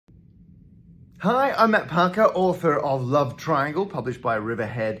Hi, I'm Matt Parker, author of Love Triangle, published by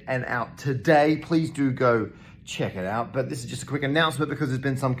Riverhead and out today. Please do go check it out. But this is just a quick announcement because there's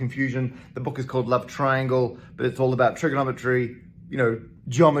been some confusion. The book is called Love Triangle, but it's all about trigonometry,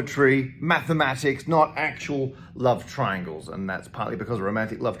 geometry, mathematics, not actual love triangles. And that's partly because a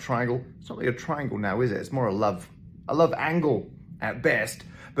romantic love triangle, it's not really a triangle now, is it? It's more a love angle at best.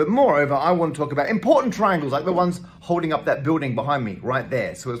 But moreover, I want to talk about important triangles like the ones holding up that building behind me right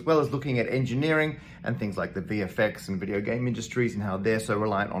there. So as well as looking at engineering and things like the VFX and video game industries and how they're so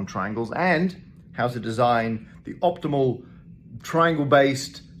reliant on triangles, and how to design the optimal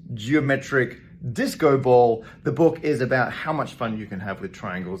triangle-based geometric disco ball, the book is about how much fun you can have with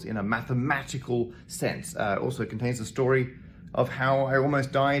triangles in a mathematical sense. Also contains the story of how I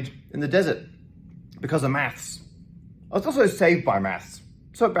almost died in the desert because of maths. I was also saved by maths.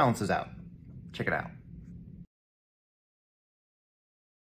 So it balances out. Check it out.